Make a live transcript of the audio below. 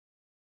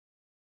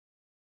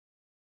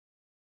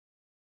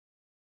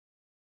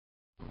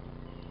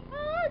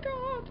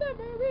it's a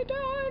baby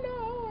dino,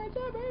 it's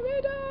a baby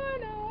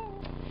dino.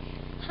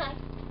 Hi.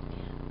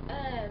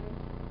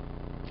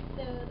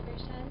 So the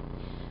first time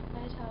I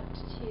talked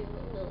to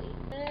Lily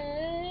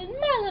in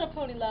My Little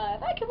Pony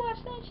Live, I could watch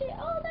that shit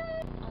all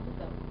day. On the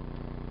phone,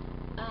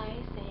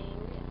 I sang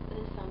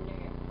this song to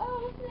her.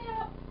 Oh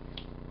snap!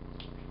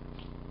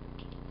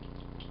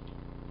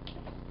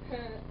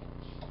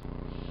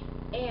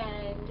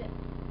 And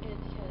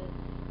it's because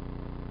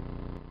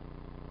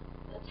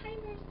the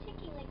timer is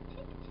ticking, like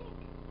tick tick.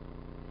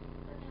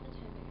 I don't have a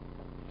timer.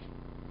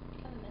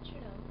 On the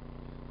metronome.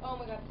 Oh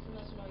my god, this is the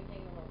most annoying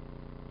thing in the world.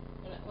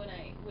 When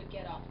I would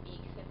get off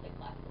beat, because I play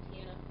classical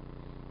piano,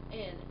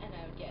 and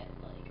I would get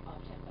like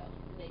off tempo,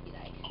 and they'd be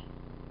like,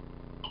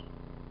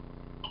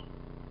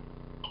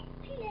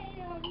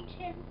 play on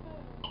tempo.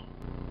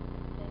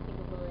 When I think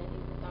of Lily, I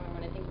think of the song, or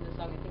when I think of the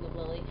song, I think of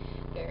Lily.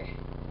 They're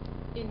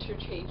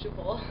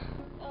interchangeable.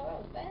 Oh, that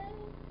was bad.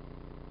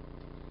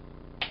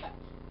 Cut,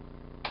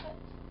 cut,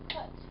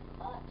 cut,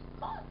 cut,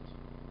 cut.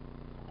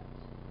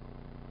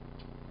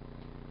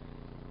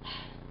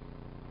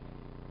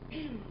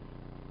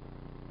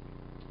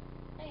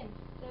 I am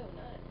so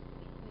not in a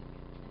sweet mood.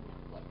 I'm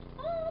not worked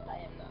up. I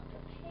am not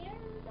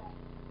prepared.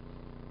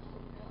 Oh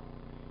no.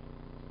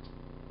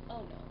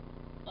 Oh no.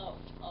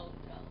 Oh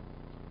no.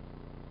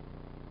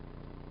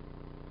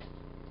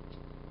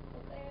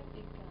 Look, I have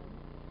big guns,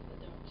 but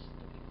don't just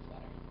a big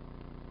sweater.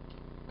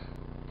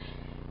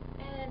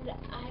 And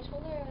I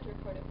told her I would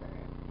record it for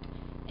her.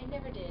 I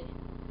never did.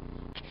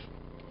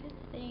 Good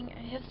thing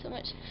I have so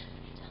much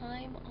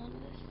time on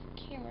this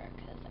camera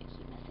because I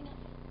keep messing up.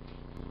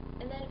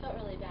 And then I felt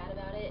really bad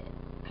about it.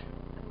 I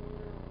don't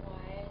remember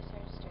why I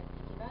started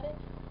thinking about it,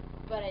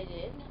 but I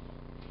did.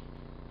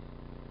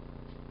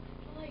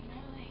 But like now,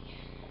 like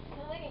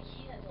I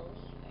can't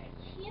delete. I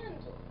can't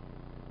delete.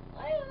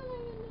 Why am I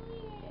even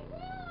doing it?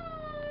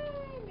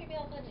 Why? Maybe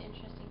I'll put an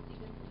interesting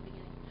sequence at the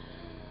beginning.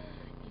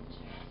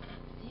 Interesting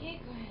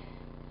sequence.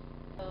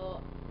 So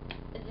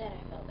then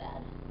I felt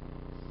bad.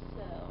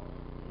 So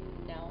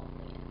now I'll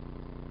sing it.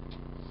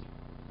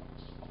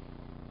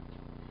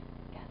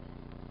 Got this.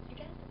 I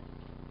got this.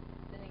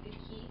 Then a good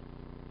key,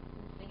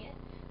 and sing it.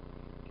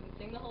 You can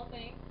sing the whole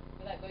thing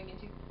without going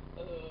into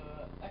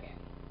okay.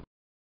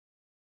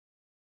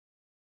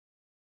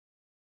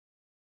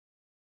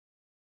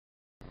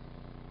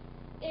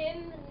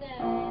 In the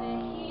night I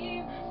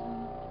hear a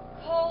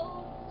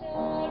cold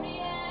story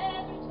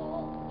ever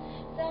told,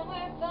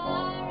 somewhere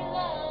far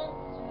along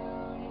the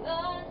road he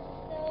lost his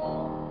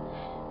soul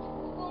to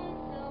a woman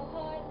so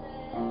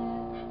heartless.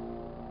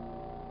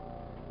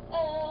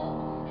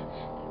 Oh,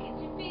 how could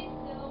you be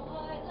so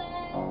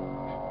heartless?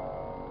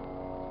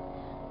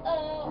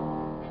 Oh,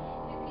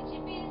 how could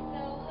you be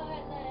so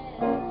heartless?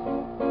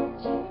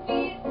 She'd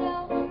be so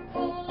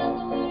cold like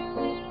the winter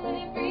wind when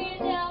it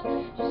breathes out.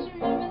 Just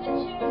remember that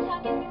you're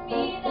talking to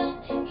me though.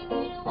 You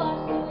need to watch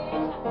the way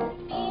you're talking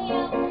to me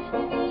out.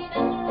 I mean,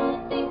 after all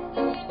the things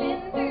that we've been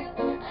through,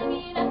 I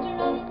mean, after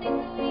all the things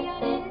that we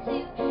got into,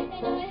 and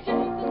all the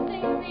different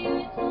things that you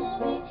had told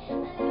me,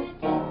 I know you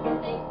did some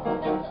things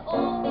about the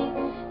old me.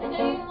 I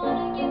know you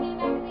wanna give me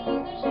back the you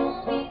could show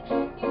me.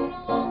 You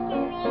wanna walk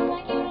around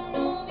like you don't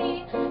know me.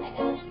 I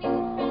got a new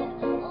friend,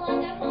 well I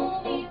got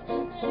homies,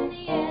 but in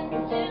the end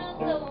still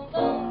so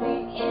lonely.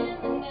 In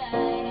the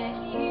night I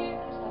hear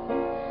them talk,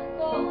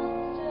 cold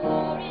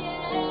story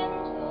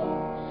ever told,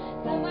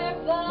 somewhere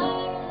far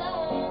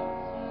along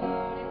the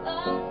road he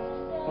lost his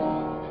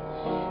soul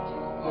to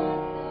a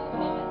woman so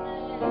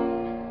heartless.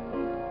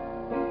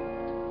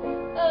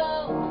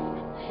 Oh,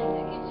 how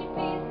could you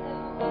be so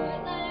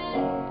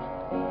heartless?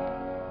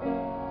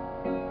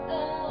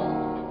 Oh,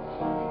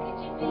 how could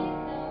you be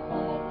so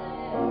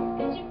heartless?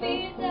 Could you be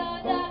so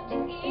dark to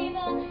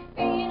evil,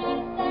 bringing out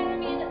a side of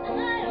me that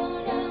I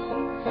don't know?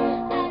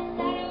 I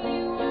decided we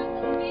weren't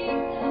gonna be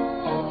so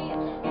low,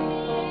 yet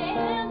here I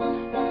am on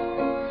the phone.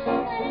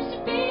 Why does she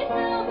be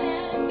so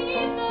mad at me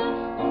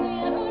though? Only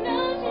I don't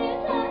know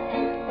she's hot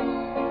and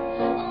cold.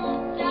 I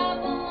won't stop,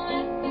 I won't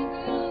ask the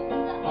group,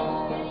 'cause I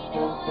already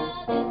know how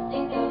this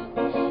thing goes.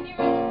 You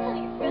rather tell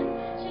your friends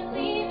that you're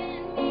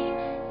leaving me,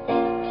 say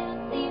that they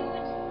don't see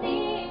what you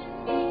see in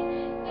me.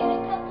 Wait a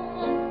couple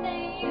months, say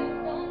you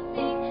don't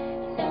see,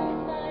 and now we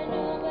find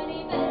nobody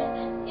better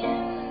than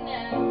in the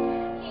night.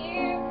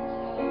 Hear them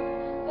talk,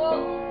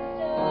 cold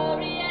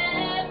story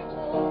ever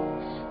told,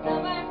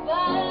 somewhere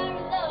far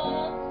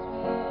along this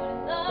road he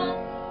lost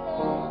his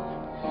soul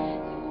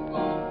to a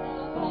woman so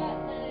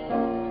heartless.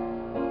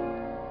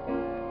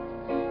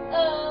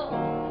 Oh,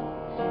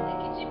 how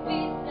could you be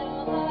so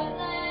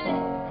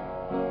heartless?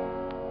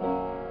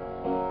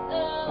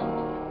 Oh,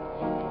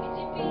 how could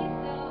you be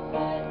so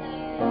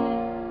heartless?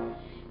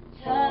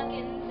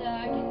 Talking,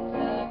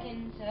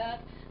 talk,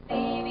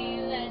 baby,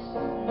 let's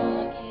just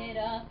knock it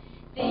off.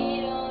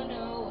 They don't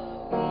know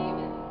what we've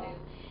been through.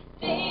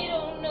 They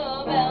don't know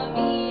about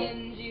me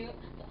and you,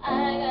 but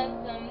I got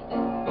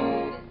something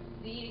new to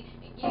see,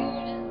 and you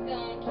just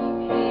gonna keep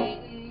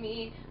hating me.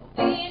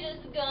 We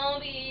just gonna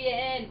be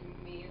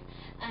enemies.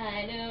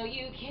 I know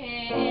you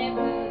can't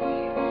believe